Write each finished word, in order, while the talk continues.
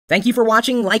Thank you for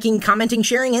watching, liking, commenting,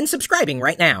 sharing, and subscribing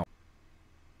right now.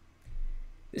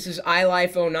 This is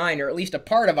iLife 09, or at least a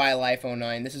part of iLife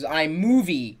 09. This is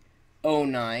iMovie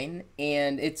 09,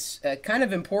 and it's kind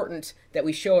of important that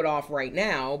we show it off right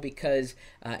now because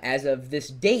as of this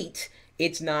date,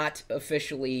 it's not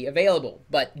officially available.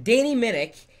 But Danny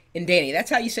Minnick, and Danny, that's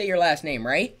how you say your last name,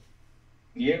 right?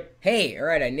 Yep. Hey, all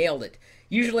right, I nailed it.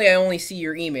 Usually I only see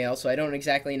your email, so I don't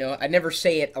exactly know. I never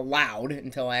say it aloud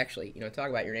until I actually, talk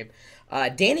about your name.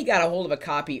 Danny got a hold of a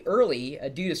copy early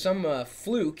due to some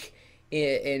fluke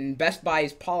in Best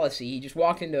Buy's policy. He just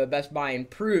walked into a Best Buy and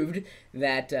proved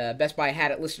that Best Buy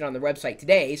had it listed on the website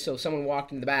today, so someone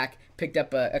walked in the back, picked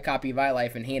up a copy of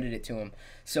iLife, and handed it to him.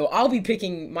 So I'll be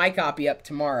picking my copy up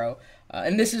tomorrow.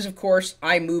 And this is, of course,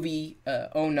 iMovie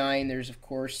 09. There's, of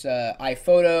course,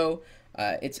 iPhoto.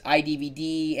 It's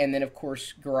iDVD, and then, of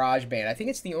course, GarageBand. I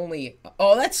think it's the only...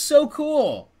 Oh, that's so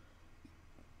cool!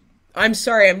 I'm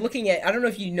sorry, I'm looking at... I don't know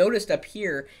if you noticed up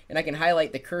here, and I can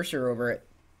highlight the cursor over it.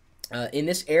 In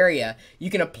this area,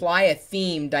 you can apply a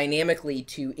theme dynamically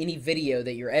to any video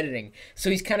that you're editing.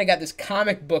 So he's kind of got this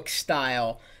comic book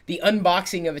style, the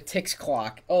unboxing of a Tix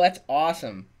clock. Oh, that's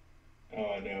awesome. Oh,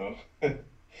 I know.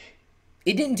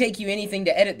 It didn't take you anything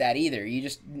to edit that either. You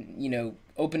just,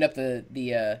 opened up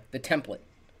the template.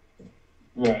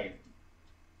 Right.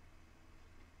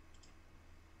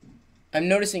 I'm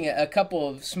noticing a couple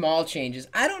of small changes.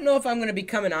 I don't know if I'm going to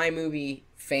become an iMovie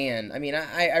fan. I mean,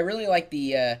 I really like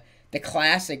the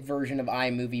classic version of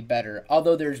iMovie better.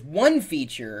 Although there's one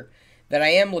feature that I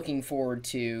am looking forward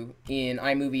to in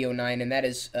iMovie 09, and that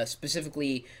is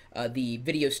specifically the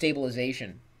video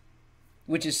stabilization,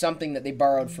 which is something that they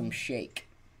borrowed from Shake.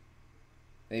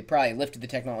 They probably lifted the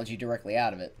technology directly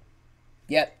out of it.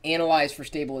 Yep, analyze for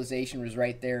stabilization was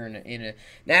right there.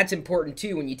 That's important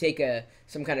too when you take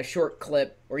some kind of short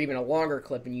clip or even a longer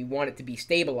clip and you want it to be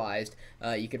stabilized.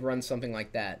 You could run something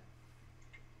like that.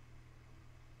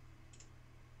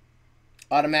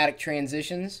 Automatic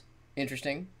transitions,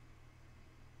 interesting.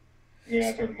 Yeah,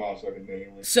 I turned them off so I can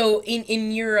manually. So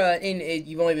in your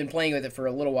you've only been playing with it for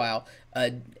a little while.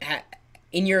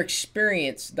 In your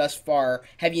experience thus far,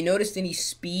 have you noticed any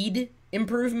speed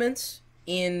improvements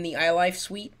in the iLife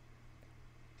suite?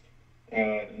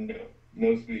 No.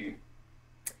 No speed.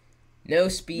 No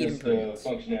speed Just improvements.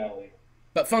 functionality.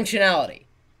 But functionality.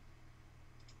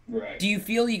 Right. Do you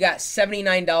feel you got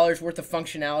 $79 worth of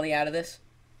functionality out of this?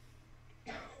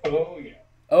 Oh, yeah.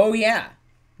 Oh, yeah.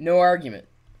 No argument.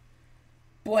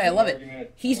 Boy, I love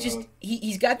it. He's just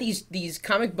he's got these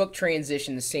comic book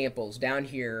transition samples down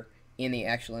here in the...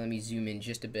 Actually, let me zoom in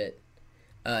just a bit.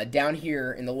 Down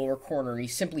here in the lower corner,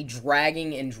 he's simply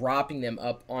dragging and dropping them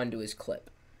up onto his clip.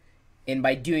 And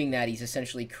by doing that, he's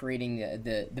essentially creating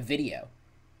the video.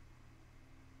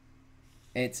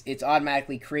 It's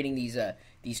automatically creating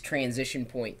these transition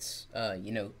points,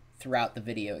 throughout the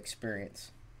video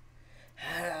experience.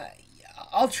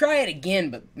 I'll try it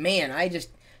again, but man,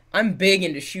 I'm big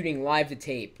into shooting live to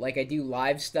tape. Like I do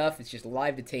live stuff, it's just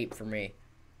live to tape for me.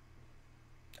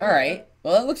 All right.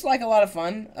 Well, it looks like a lot of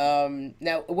fun.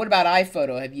 Now, what about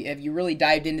iPhoto? Have you really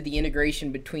dived into the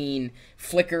integration between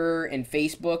Flickr and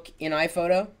Facebook in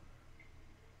iPhoto?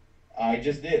 I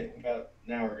just did about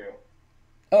an hour ago.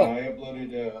 Oh. I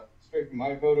uploaded straight from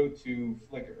iPhoto to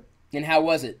Flickr. And how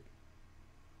was it?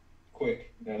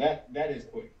 Quick. Now that is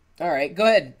quick. All right. Go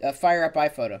ahead. Fire up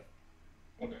iPhoto.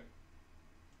 Okay.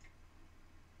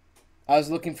 I was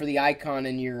looking for the icon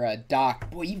in your dock.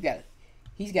 Boy,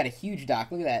 he's got a huge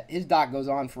dock. Look at that. His dock goes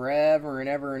on forever and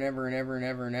ever and ever and ever and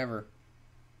ever and ever.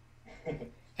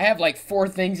 I have like 4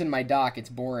 things in my dock. It's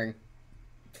boring.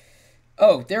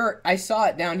 Oh, I saw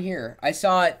it down here. I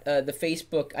saw it, the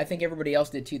Facebook. I think everybody else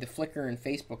did too. The Flickr and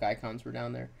Facebook icons were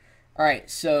down there. All right,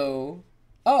 so...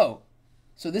 Oh,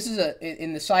 so this is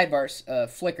in the sidebars,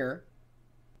 Flickr.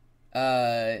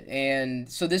 And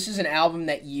so this is an album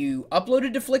that you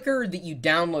uploaded to Flickr or that you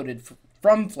downloaded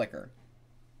from Flickr?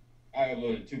 I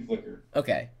uploaded to Flickr.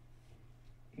 Okay.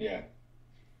 Yeah.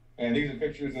 And these are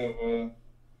pictures of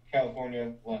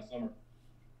California last summer.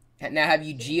 Now, have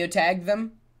you geotagged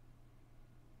them?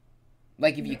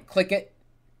 Like if you click it?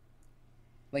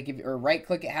 Or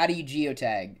right-click it? How do you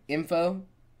geotag? Info?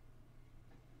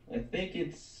 I think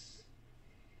it's...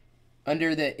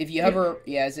 Under the... If you hover...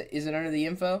 Yeah, is it under the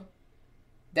info?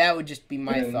 That would just be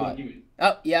my thought.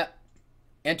 Oh, yeah.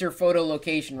 Enter photo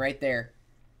location right there.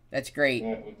 That's great.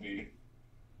 That would be...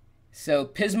 So,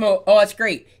 Pismo... Oh, that's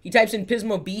great. He types in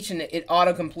Pismo Beach and it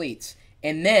auto-completes.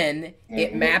 And then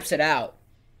it maps it out.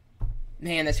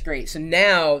 Man, that's great. So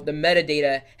now the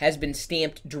metadata has been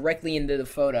stamped directly into the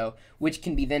photo, which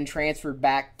can be then transferred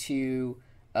back to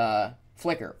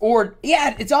Flickr. Or,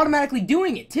 yeah, it's automatically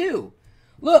doing it, too.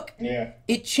 Look, Yeah.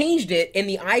 it changed it, and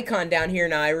the icon down here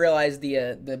now, I realize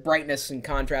the brightness and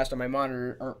contrast on my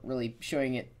monitor aren't really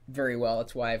showing it very well.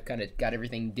 That's why I've kind of got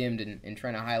everything dimmed and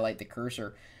trying to highlight the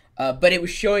cursor. But it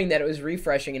was showing that it was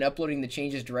refreshing and uploading the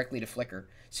changes directly to Flickr,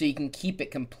 so you can keep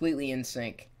it completely in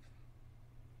sync.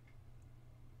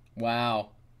 Wow.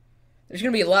 There's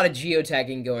going to be a lot of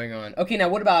geotagging going on. Okay, now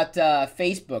what about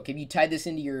Facebook? Have you tied this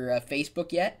into your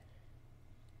Facebook yet?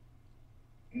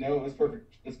 No, it's perfect.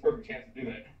 It's a perfect chance to do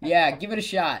that. Yeah, give it a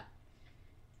shot.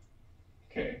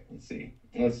 Okay, let's see.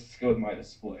 Let's go with my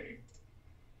display.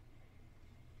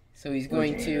 So he's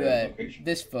going to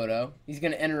this photo. He's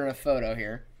going to enter a photo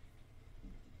here.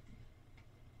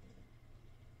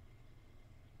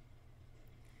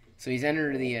 So he's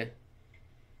entered the...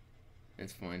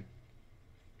 that's fine.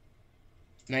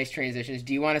 Nice transitions.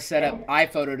 Do you want to set up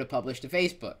iPhoto to publish to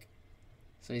Facebook?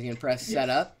 So he's going to press set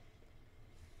up.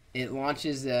 It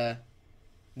launches a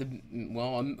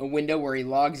window where he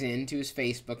logs into his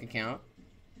Facebook account.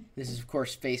 This is, of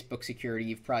course, Facebook security.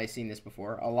 You've probably seen this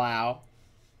before. Allow.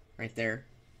 Right there.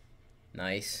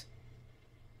 Nice.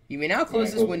 You may now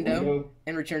close this window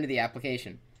and return to the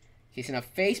application. Okay, so now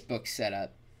Facebook's set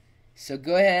up. So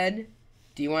go ahead.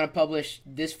 Do you want to publish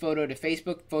this photo to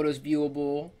Facebook? Photos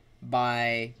viewable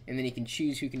by... and then you can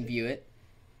choose who can view it.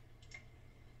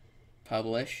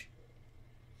 Publish.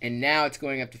 And now it's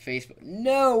going up to Facebook.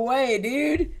 No way,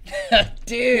 dude.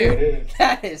 Dude,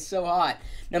 that is so hot.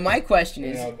 Now my question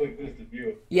is... I'll click this to view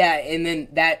it. Yeah, and then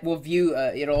that will view...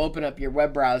 it'll open up your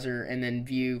web browser and then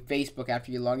view Facebook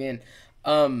after you log in.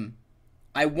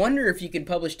 I wonder if you can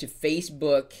publish to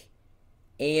Facebook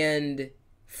and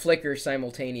Flickr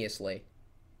simultaneously.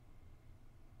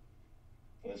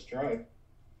 Let's try.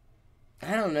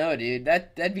 I don't know, dude.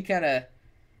 That'd be kind of...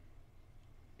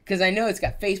 because I know it's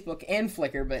got Facebook and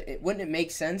Flickr, but wouldn't it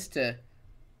make sense to,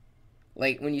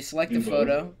 like, when you select a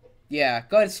photo? Yeah,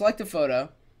 go ahead and select a photo.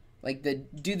 Like,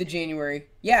 do the January.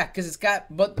 Yeah, because it's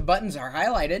got... but the buttons are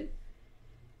highlighted.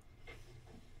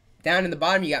 Down in the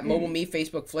bottom, you got Mobile Me,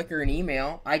 Facebook, Flickr, and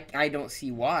email. I don't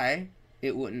see why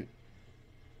it wouldn't.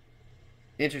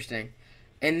 Interesting.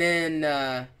 And then,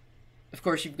 of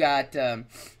course, you've got,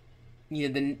 you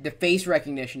know, the face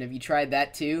recognition. Have you tried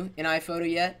that, too, in iPhoto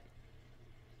yet?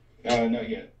 Not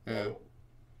yet. Oh.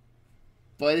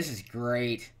 Boy, this is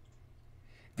great.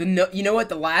 You know what?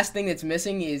 The last thing that's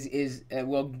missing is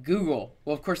well, Google.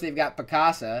 Well, of course, they've got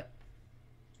Picasa.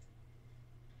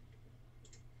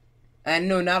 I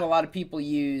know not a lot of people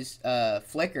use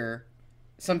Flickr.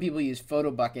 Some people use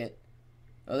PhotoBucket.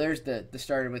 Oh, there's the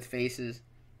started with faces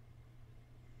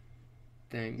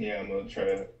thing. Yeah, I'm gonna try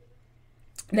to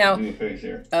now do a face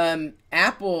here.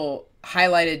 Apple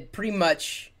highlighted pretty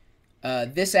much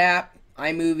this app,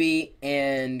 iMovie,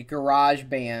 and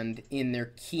GarageBand in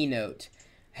their keynote.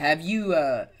 Have you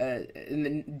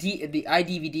in the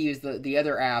iDVD is the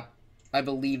other app I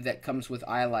believe that comes with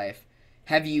iLife.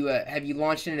 Have you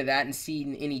launched into that and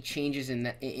seen any changes in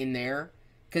there?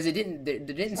 Because there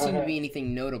didn't seem to be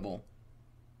anything notable.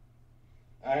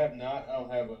 I have not. I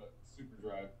don't have a super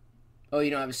drive. Oh, you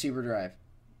don't have a super drive.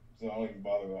 So I don't even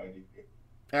bother with iDVD.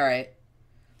 All right.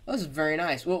 Well, this is very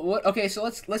nice. Well, what? Okay, so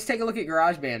let's take a look at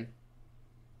GarageBand.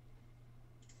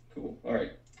 Cool. All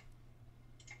right.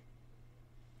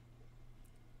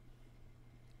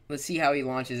 Let's see how he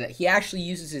launches it. He actually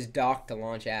uses his dock to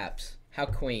launch apps. How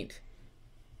quaint.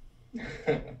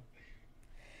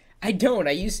 I don't.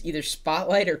 I use either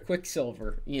Spotlight or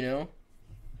Quicksilver, you know?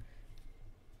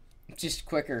 Just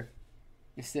quicker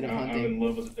instead of hunting. I'm in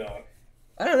love with the dock.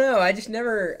 I don't know. I just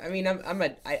never... I mean,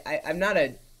 I'm not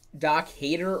a dock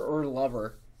hater or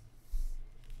lover.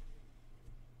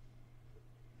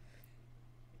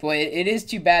 Boy, it is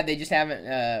too bad they just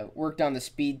haven't worked on the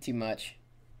speed too much.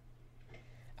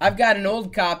 I've got an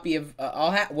old copy of...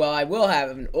 I will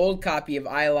have an old copy of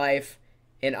iLife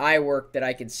and iWork that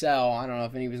I could sell. I don't know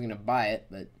if anybody's going to buy it,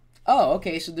 but... Oh,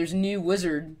 okay, so there's a new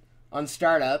wizard on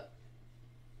startup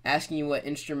asking you what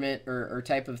instrument or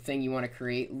type of thing you want to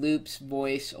create. Loops,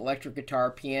 voice, electric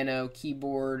guitar, piano,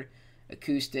 keyboard,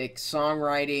 acoustic,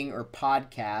 songwriting, or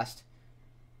podcast.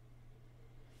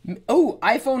 Oh,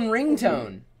 iPhone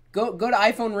ringtone. Go to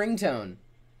iPhone ringtone.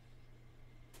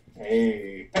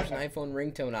 Hey. There's an iPhone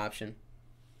ringtone option.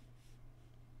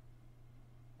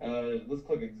 Let's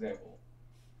click example.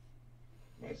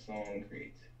 My song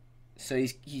create. So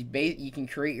you can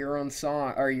create your own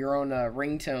song or your own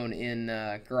ringtone in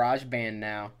GarageBand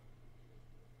now.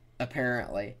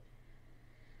 Apparently.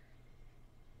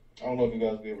 I don't know if you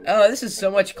guys will be able to... Oh, this is so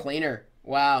much cleaner.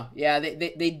 Wow. Yeah,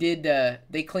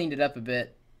 they cleaned it up a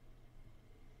bit.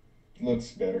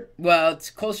 Looks better. Well, it's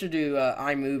closer to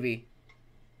iMovie.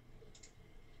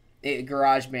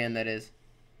 GarageBand, that is.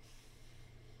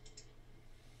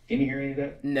 Can you hear any of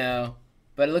that? No.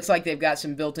 But it looks like they've got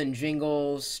some built-in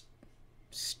jingles,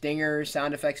 stingers,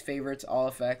 sound effects favorites, all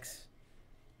effects.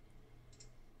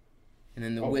 And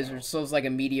then the wizard. Wow. So it's like a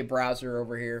media browser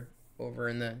over here, over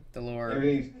in the lower.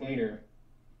 Everything's cleaner.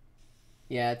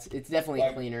 Yeah, it's definitely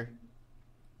Like, cleaner.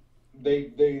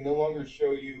 they no longer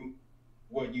show you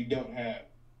what you don't have,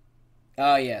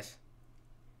 Oh, yes.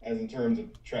 as in terms of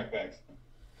trackbacks.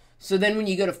 So then when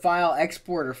you go to file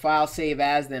export or file save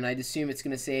as, then I'd assume it's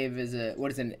going to save as a,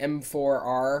 what is it, an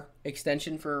M4R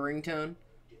extension for a ringtone?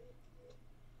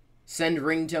 Send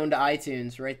ringtone to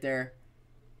iTunes right there.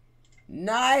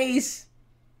 Nice!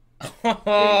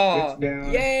 Oh,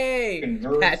 down, yay!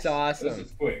 converts. That's awesome. This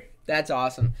is quick. That's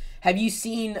awesome. Have you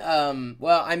seen,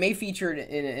 well, I may feature it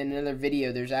in another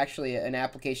video. There's actually an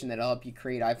application that'll help you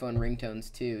create iPhone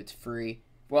ringtones too. It's free.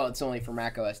 Well, it's only for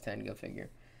Mac OS 10, go figure.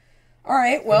 All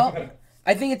right, well,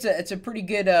 I think it's a pretty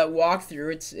good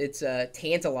walkthrough. It's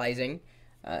tantalizing.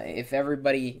 If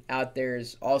everybody out there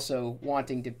is also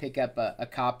wanting to pick up a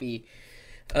copy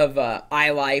of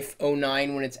iLife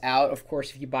 09 when it's out, of course,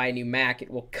 if you buy a new Mac, it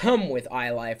will come with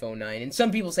iLife 09. And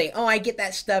some people say, "Oh, I get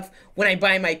that stuff when I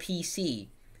buy my PC."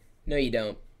 No, you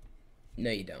don't.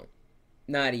 No, you don't.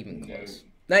 Not even close.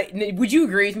 Would you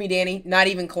agree with me, Danny? Not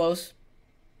even close.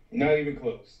 Not even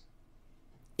close.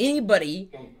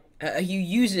 Anybody who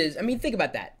uses, I mean, think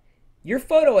about that. Your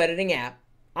photo editing app,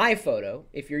 iPhoto,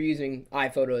 if you're using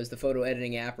iPhoto as the photo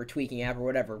editing app or tweaking app or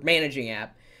whatever, managing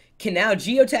app, can now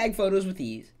geotag photos with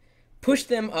ease, push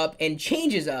them up and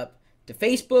changes up to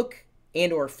Facebook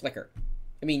and or Flickr.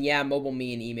 I mean, yeah, mobile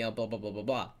me and email, blah, blah, blah, blah,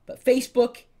 blah. But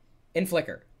Facebook and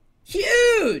Flickr.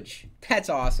 Huge! That's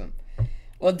awesome.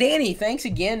 Well, Danny, thanks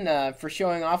again for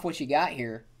showing off what you got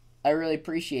here. I really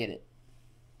appreciate it.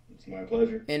 It's my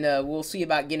pleasure. And we'll see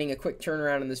about getting a quick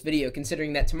turnaround on this video,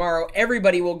 considering that tomorrow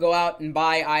everybody will go out and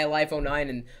buy iLife 09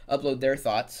 and upload their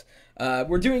thoughts.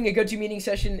 We're doing a go-to-meeting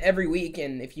session every week,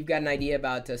 and if you've got an idea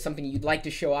about something you'd like to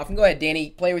show off, and go ahead,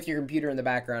 Danny, play with your computer in the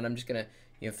background. I'm just going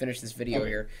to finish this video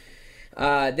here.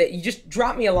 That you just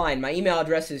drop me a line. My email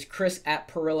address is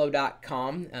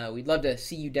chris@pirillo.com. We'd love to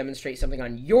see you demonstrate something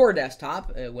on your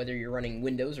desktop, whether you're running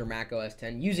Windows or Mac OS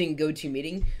 10, using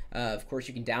GoToMeeting. Of course,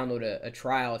 you can download a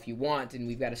trial if you want, and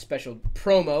we've got a special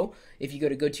promo if you go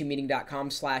to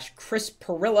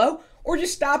gotomeeting.com/ChrisPirillo, or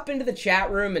just stop into the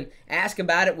chat room and ask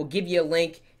about it. We'll give you a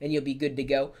link, and you'll be good to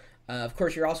go. Of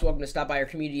course, you're also welcome to stop by our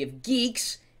community of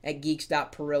geeks at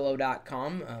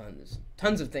geeks.pirillo.com. There's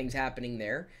tons of things happening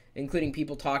there, including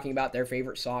people talking about their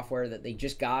favorite software that they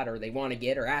just got or they want to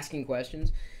get, or asking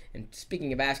questions. And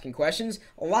speaking of asking questions,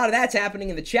 a lot of that's happening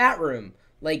in the chat room,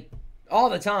 like all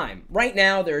the time. Right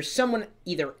now, there's someone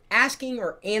either asking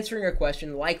or answering a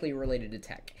question likely related to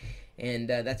tech. And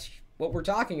that's what we're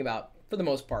talking about for the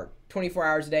most part. 24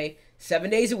 hours a day, 7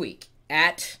 days a week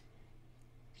at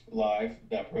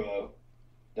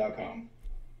live.pirillo.com.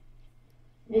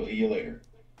 We'll see you later.